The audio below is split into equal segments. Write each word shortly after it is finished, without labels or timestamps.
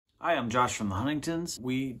Hi, I'm Josh from the Huntingtons.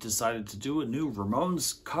 We decided to do a new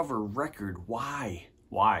Ramones cover record. Why?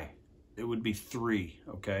 Why? It would be 3,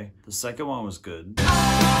 okay? The second one was good. A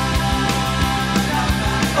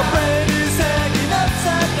brain is hanging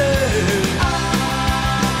upside down.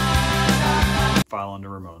 File under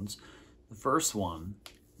Ramones. The first one,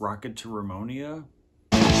 Rocket to Ramonia.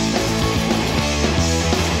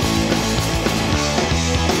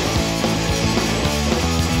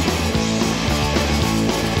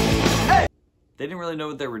 They didn't really know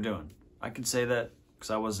what they were doing. I can say that because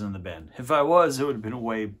I wasn't in the band. If I was, it would have been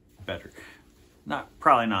way better.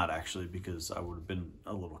 Probably not actually, because I would have been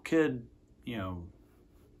a little kid, you know,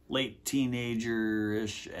 late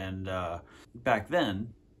teenager-ish, and back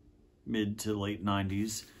then, mid to late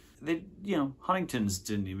 90s, they, you know, Huntingtons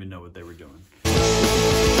didn't even know what they were doing.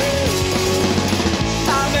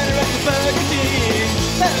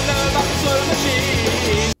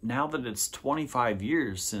 Now that it's 25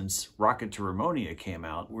 years since Rocket to Ramonia came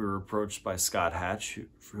out, we were approached by Scott Hatch,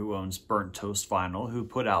 who owns Burnt Toast Vinyl, who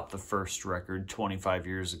put out the first record 25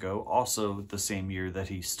 years ago, also the same year that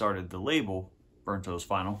he started the label, Burnt Toast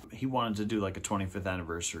Vinyl. He wanted to do like a 25th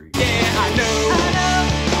anniversary. Yeah, I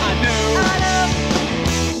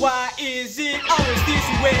know. Why is it always this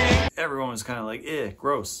way? Everyone was kind of like,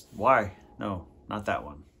 gross. Why? No, not that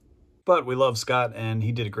one. But we love Scott, and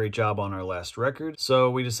he did a great job on our last record, so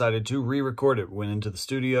we decided to re-record it. Went into the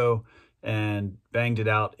studio and banged it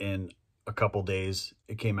out in a couple days.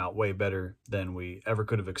 It came out way better than we ever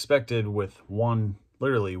could have expected with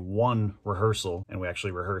literally one rehearsal, and we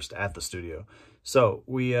actually rehearsed at the studio. So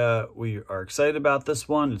we are excited about this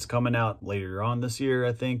one. It's coming out later on this year,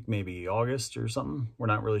 I think, maybe August or something. We're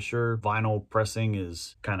not really sure. Vinyl pressing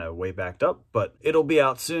is kind of way backed up, but it'll be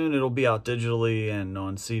out soon. It'll be out digitally and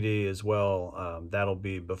on CD as well. That'll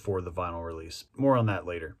be before the vinyl release. More on that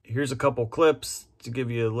later. Here's a couple clips to give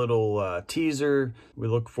you a little teaser. We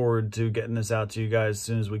look forward to getting this out to you guys as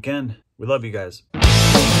soon as we can. We love you guys.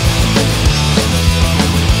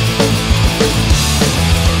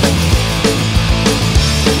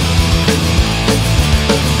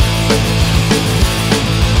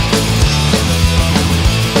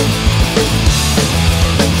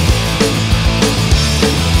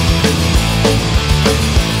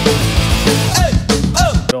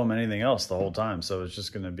 Film anything else the whole time, so it's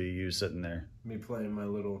just gonna be you sitting there. Me playing my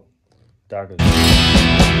little Doctor. You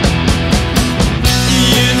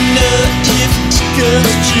know if it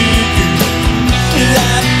comes true,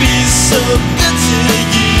 life is so good to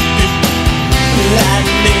you. I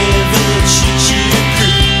never treat you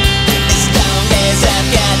cruel, as long as I've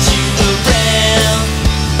got you around.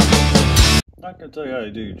 I'm not gonna tell you how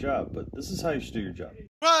to do your job, but this is how you should do your job.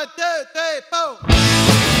 1, 2, 3, 4.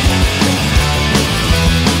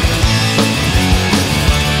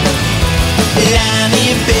 Lying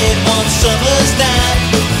in bed one summer's night,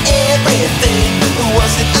 everything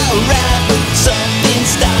wasn't alright. Something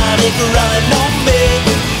started growing on me.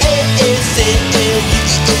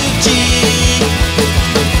 A-S-A-L-U-G.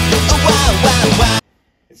 Why?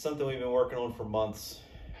 It's something we've been working on for months.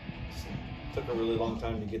 Took a really long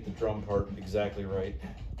time to get the drum part exactly right.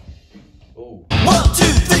 Oh. 1, 2,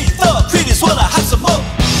 3, 4, Creedence, wanna have some more.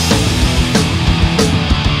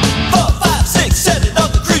 4, 5, 6, 7, all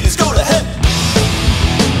the Creedence go to heaven.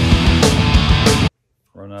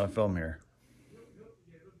 Run out of film here.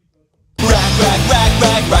 Rock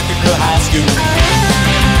and roll high school.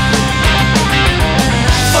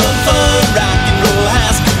 Fun, rock and roll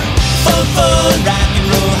high school. Fun, rock and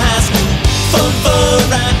roll high school. Fun,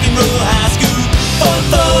 rock and roll high school.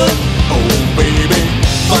 Fun, oh baby.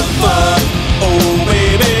 Fun, oh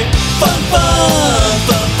baby. Fun,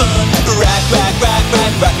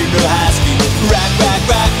 rock and roll high school. Rock and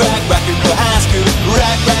roll high school.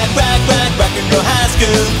 Rock and roll high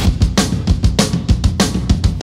school.